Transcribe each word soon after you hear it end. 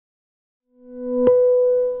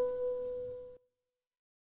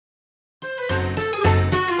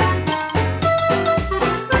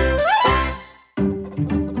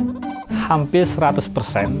hampir 100%.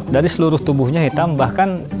 Dari seluruh tubuhnya hitam,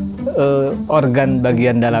 bahkan organ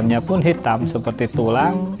bagian dalamnya pun hitam, seperti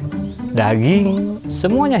tulang, daging,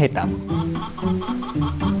 semuanya hitam.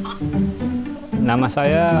 Nama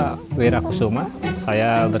saya Wirakusuma,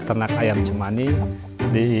 saya berternak ayam cemani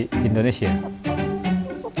di Indonesia.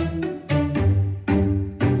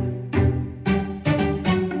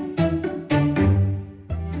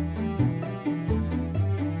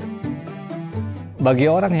 Bagi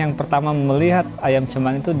orang yang pertama melihat ayam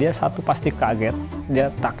cemani itu, dia satu pasti kaget,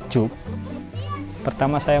 dia takjub.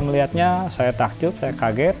 Pertama saya melihatnya, saya takjub, saya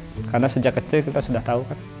kaget, karena sejak kecil kita sudah tahu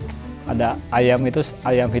kan, ada ayam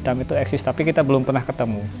hitam itu eksis, tapi kita belum pernah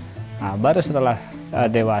ketemu. Nah, baru setelah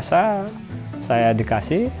dewasa, saya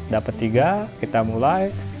dikasih, dapat 3, kita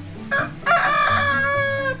mulai.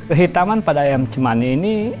 Kehitaman pada ayam cemani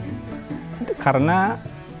ini karena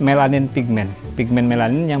melanin pigmen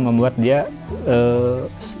melanin yang membuat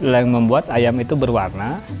ayam itu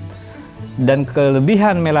berwarna, dan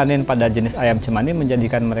kelebihan melanin pada jenis ayam cemani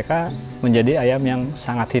menjadikan mereka menjadi ayam yang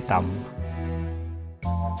sangat hitam.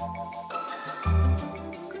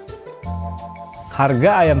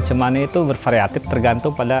 Harga ayam cemani itu bervariatif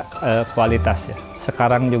tergantung pada kualitas ya.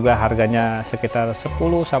 Sekarang juga harganya sekitar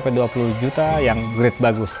 10 sampai 20 juta yang grade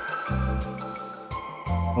bagus.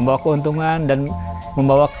 Membawa keuntungan dan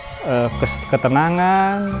membawa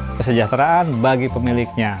ketenangan, kesejahteraan bagi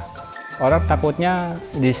pemiliknya. Orang takutnya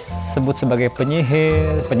disebut sebagai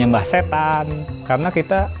penyihir, penyembah setan, karena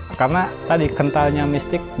tadi kentalnya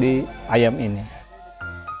mistik di ayam ini.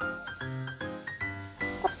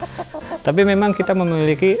 Tapi memang kita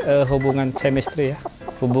memiliki hubungan chemistry ya,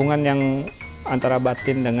 hubungan yang antara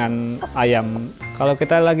batin dengan ayam. Kalau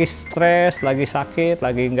kita lagi stres, lagi sakit,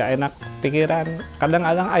 lagi nggak enak pikiran,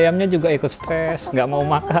 kadang-kadang ayamnya juga ikut stres, nggak mau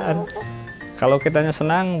makan. Kalau kitanya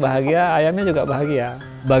senang, bahagia, ayamnya juga bahagia.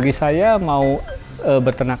 Bagi saya, mau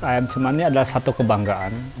berternak ayam cemani adalah satu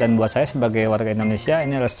kebanggaan, dan buat saya sebagai warga Indonesia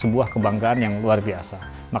ini adalah sebuah kebanggaan yang luar biasa.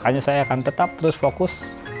 Makanya saya akan tetap terus fokus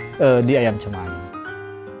di ayam cemani.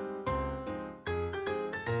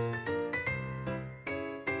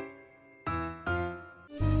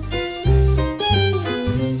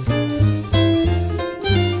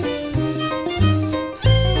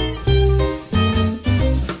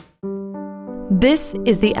 This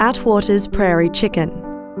is the Atwater's prairie chicken.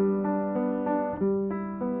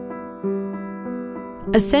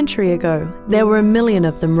 A century ago, there were 1 million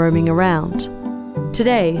of them roaming around.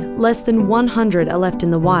 Today, less than 100 are left in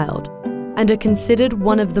the wild and are considered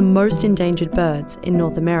one of the most endangered birds in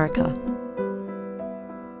North America.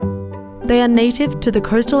 They are native to the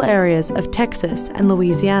coastal areas of Texas and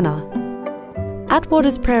Louisiana.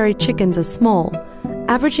 Atwater's prairie chickens are small,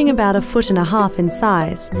 averaging about 1.5 feet in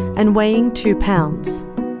size and weighing 2 pounds.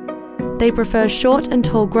 They prefer short and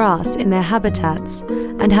tall grass in their habitats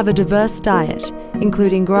and have a diverse diet,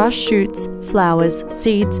 including grass shoots, flowers,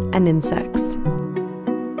 seeds, and insects.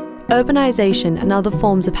 Urbanization and other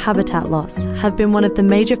forms of habitat loss have been one of the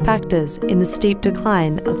major factors in the steep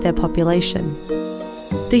decline of their population.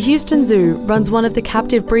 The Houston Zoo runs one of the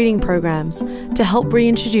captive breeding programs to help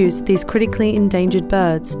reintroduce these critically endangered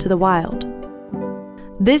birds to the wild.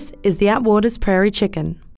 This is the Atwater's prairie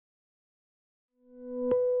chicken.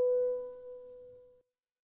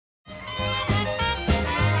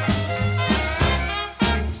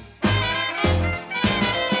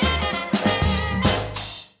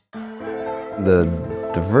 The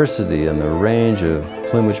diversity and the range of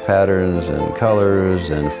plumage patterns and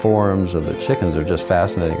colors and forms of the chickens are just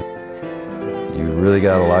fascinating. You really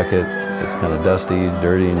gotta like it. It's kind of dusty,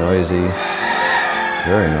 dirty, noisy,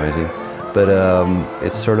 very noisy. But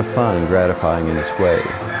it's sort of fun and gratifying in its way.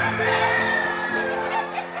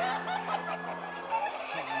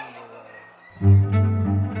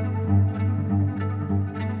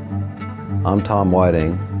 I'm Tom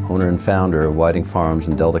Whiting, owner and founder of Whiting Farms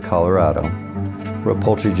in Delta, Colorado. We're a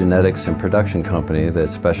poultry genetics and production company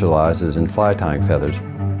that specializes in fly tying feathers.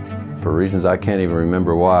 For reasons I can't even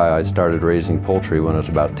remember why, I started raising poultry when I was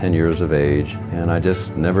about 10 years of age, and I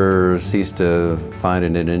just never ceased to find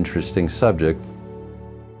it an interesting subject.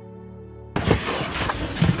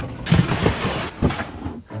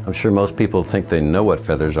 I'm sure most people think they know what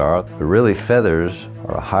feathers are, but really feathers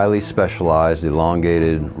are a highly specialized,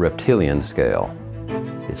 elongated reptilian scale.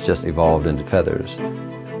 It's just evolved into feathers.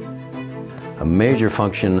 A major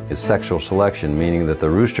function is sexual selection, meaning that the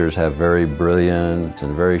roosters have very brilliant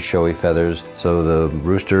and very showy feathers, so the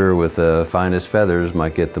rooster with the finest feathers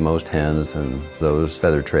might get the most hens, and those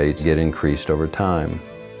feather traits get increased over time.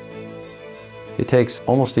 It takes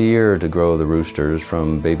almost a year to grow the roosters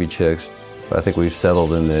from baby chicks, but I think we've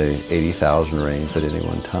settled in the 80,000 range at any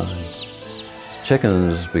one time.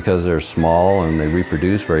 Chickens, because they're small and they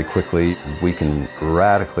reproduce very quickly, we can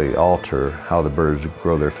radically alter how the birds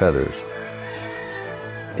grow their feathers.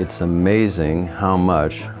 It's amazing how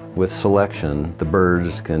much, with selection, the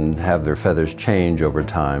birds can have their feathers change over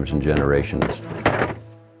times and generations.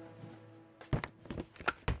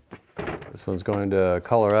 This one's going to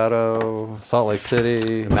Colorado, Salt Lake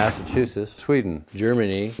City, Massachusetts, Sweden,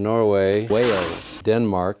 Germany, Norway, Wales,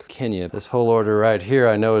 Denmark, Kenya. This whole order right here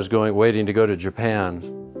I know is waiting to go to Japan.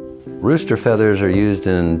 Rooster feathers are used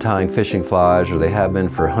in tying fishing flies, or they have been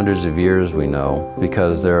for hundreds of years, we know,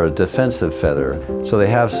 because they're a defensive feather. So they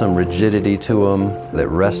have some rigidity to them that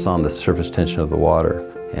rests on the surface tension of the water.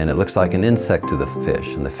 And it looks like an insect to the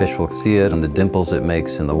fish, and the fish will see it and the dimples it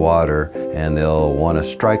makes in the water, and they'll want to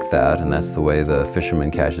strike that, and that's the way the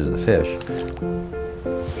fisherman catches the fish.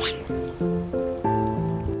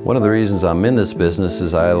 One of the reasons I'm in this business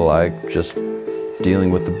is I like just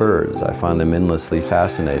dealing with the birds. I find them endlessly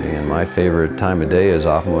fascinating, and my favorite time of day is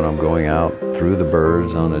often when I'm going out through the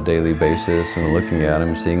birds on a daily basis and looking at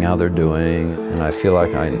them, seeing how they're doing, and I feel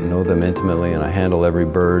like I know them intimately and I handle every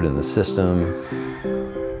bird in the system.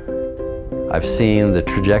 I've seen the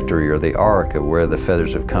trajectory or the arc of where the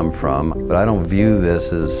feathers have come from, but I don't view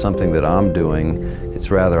this as something that I'm doing.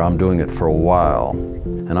 It's rather I'm doing it for a while.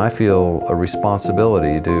 And I feel a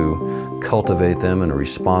responsibility to cultivate them in a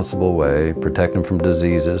responsible way, protect them from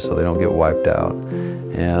diseases so they don't get wiped out.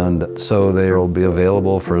 And so they will be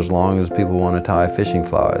available for as long as people want to tie fishing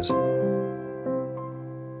flies.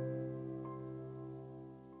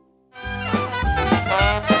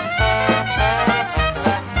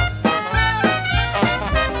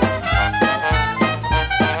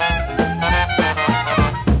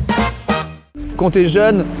 Quand tu es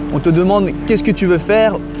jeune, on te demande qu'est-ce que tu veux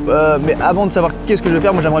faire, mais avant de savoir qu'est-ce que je veux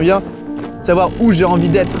faire, moi j'aimerais bien savoir où j'ai envie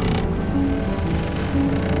d'être.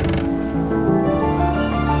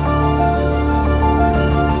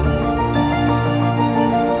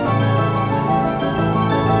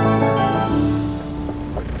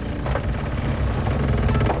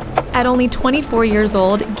 At only 24 years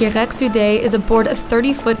old, Guérec Soudé is aboard a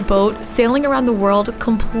 30-foot boat sailing around the world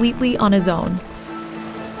completely on his own.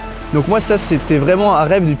 Donc moi ça c'était vraiment un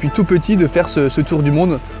rêve depuis tout petit de faire ce tour du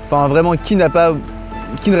monde. Enfin vraiment qui ne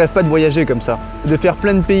rêve pas de voyager comme ça, de faire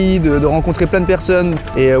plein de pays, de rencontrer plein de personnes,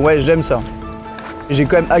 et ouais j'aime ça. J'ai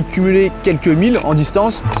quand même accumulé quelques milles en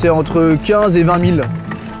distance, c'est entre 15 et 20 000.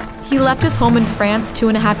 He left his home in France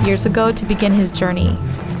 2.5 years ago to begin his journey.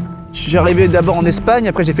 Je suis arrivé d'abord en Espagne,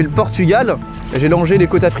 après j'ai fait le Portugal, j'ai longé les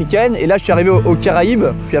côtes africaines, et là je suis arrivé aux Caraïbes,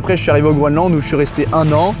 puis après je suis arrivé au Groenland où je suis resté 1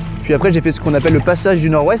 an. Puis après j'ai fait ce qu'on appelle le passage du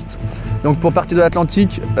Nord-Ouest, donc pour partir de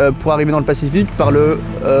l'Atlantique pour arriver dans le Pacifique par le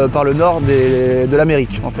nord de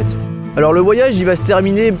l'Amérique en fait. Alors le voyage il va se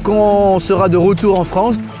terminer quand on sera de retour en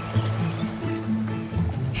France.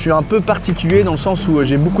 Je suis un peu particulier dans le sens où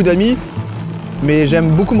j'ai beaucoup d'amis, mais j'aime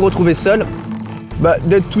beaucoup me retrouver seul.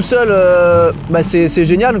 D'être tout seul, c'est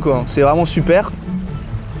génial quoi, c'est vraiment super.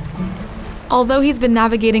 Although he's been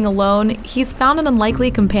navigating alone, he's found an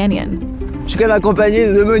unlikely companion. Je suis quand même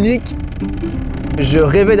accompagné de Monique. Je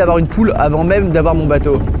rêvais d'avoir une poule avant même d'avoir mon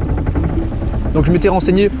bateau. Donc je m'étais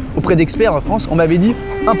renseigné auprès d'experts en France. On m'avait dit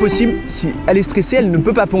impossible, si elle est stressée, elle ne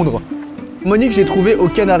peut pas pondre. Monique, j'ai trouvé aux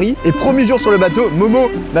Canaries et premier jour sur le bateau, Momo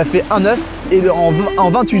m'a fait un œuf et en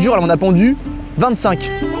 28 jours, elle m'en a pondu 25.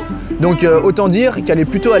 Donc autant dire qu'elle est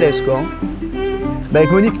plutôt à l'aise quoi.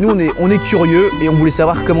 Avec Monique, nous on est curieux et on voulait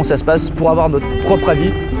savoir comment ça se passe pour avoir notre propre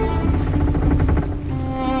avis.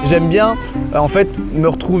 J'aime bien en fait me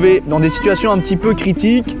retrouver dans des situations un petit peu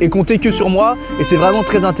critiques et compter que sur moi, et c'est vraiment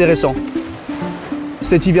très intéressant.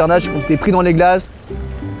 Cet hivernage, quand t'es pris dans les glaces,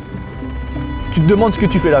 tu te demandes ce que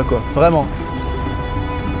tu fais là quoi, vraiment.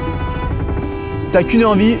 T'as qu'une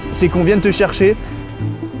envie, c'est qu'on vienne te chercher.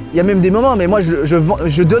 Il y a même des moments, mais moi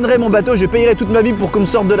je donnerais mon bateau, je payerais toute ma vie pour qu'on me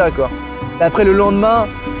sorte de là quoi. Et après le lendemain,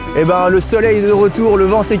 le soleil est de retour, le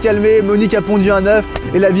vent s'est calmé, Monique a pondu un œuf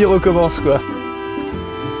et la vie recommence quoi.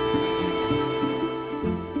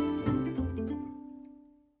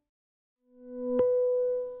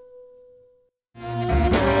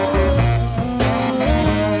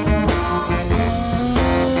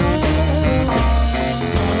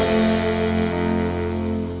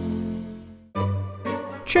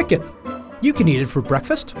 Chicken. You can eat it for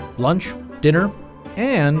breakfast, lunch, dinner,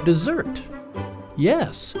 and dessert.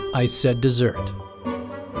 Yes, I said dessert.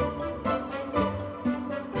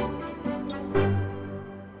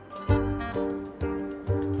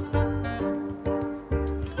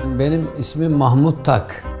 Benim ismim Mahmut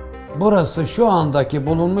Tak. Burası şu andaki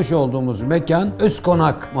bulunmuş olduğumuz mekan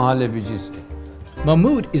Özkonak Muhallebicisi.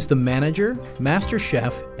 Mahmoud is the manager, master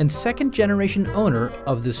chef, and second-generation owner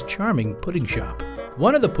of this charming pudding shop.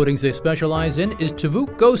 One of the puddings they specialize in is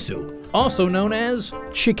tavuk gosu, also known as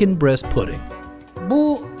chicken breast pudding.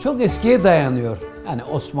 Bu çok eskiye dayanıyor. Yani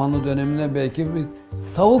Osmanlı dönemine belki bir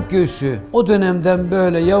tavuk göğsü. O dönemden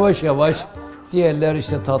böyle yavaş yavaş diğerler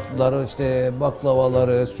işte tatlıları, işte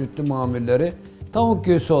baklavaları, sütlü mamulleri tavuk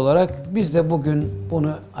göğsü olarak biz de bugün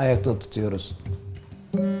bunu ayakta tutuyoruz.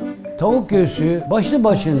 Tavuk göğsü başlı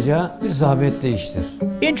başınca bir zahmetli iştir.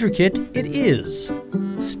 Intricate it is.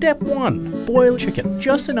 Step 1. Boil chicken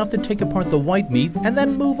just enough to take apart the white meat and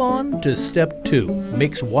then move on to step 2.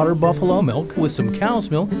 Mix water buffalo milk with some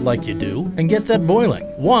cow's milk like you do and get that boiling.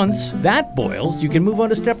 Once that boils, you can move on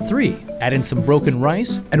to step 3. Add in some broken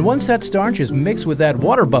rice, and once that starch is mixed with that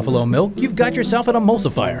water buffalo milk, you've got yourself an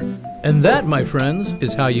emulsifier. And that, my friends,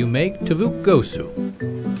 is how you make tavuk gosu.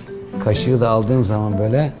 Kaşığı da aldığın zaman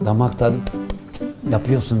böyle damak tadı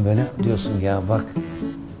yapıyorsun böyle. Diyorsun ya bak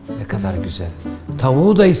ne kadar güzel.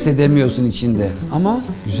 Tavuğu da hissedemiyorsun içinde ama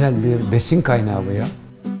güzel bir besin kaynağı bu ya.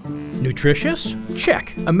 Nutritious?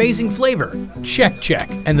 Check. Amazing flavor? Check, check.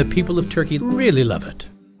 And the people of Turkey really love it.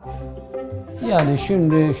 Yani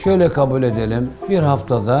şimdi şöyle kabul edelim. Bir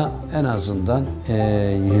haftada en azından 20,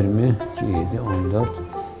 7, 14,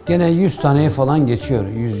 gene 100 taneye falan geçiyor.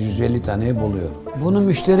 100-150 taneyi buluyor. Bunu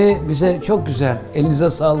müşteri bize çok güzel, elinize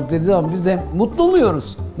sağlık dediği zaman biz de mutlu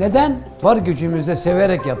oluyoruz. Neden? Var gücümüzle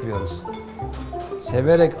severek yapıyoruz.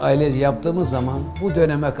 Severek ailece yaptığımız zaman bu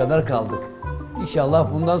döneme kadar kaldık.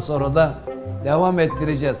 İnşallah bundan sonra da devam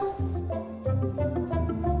ettireceğiz.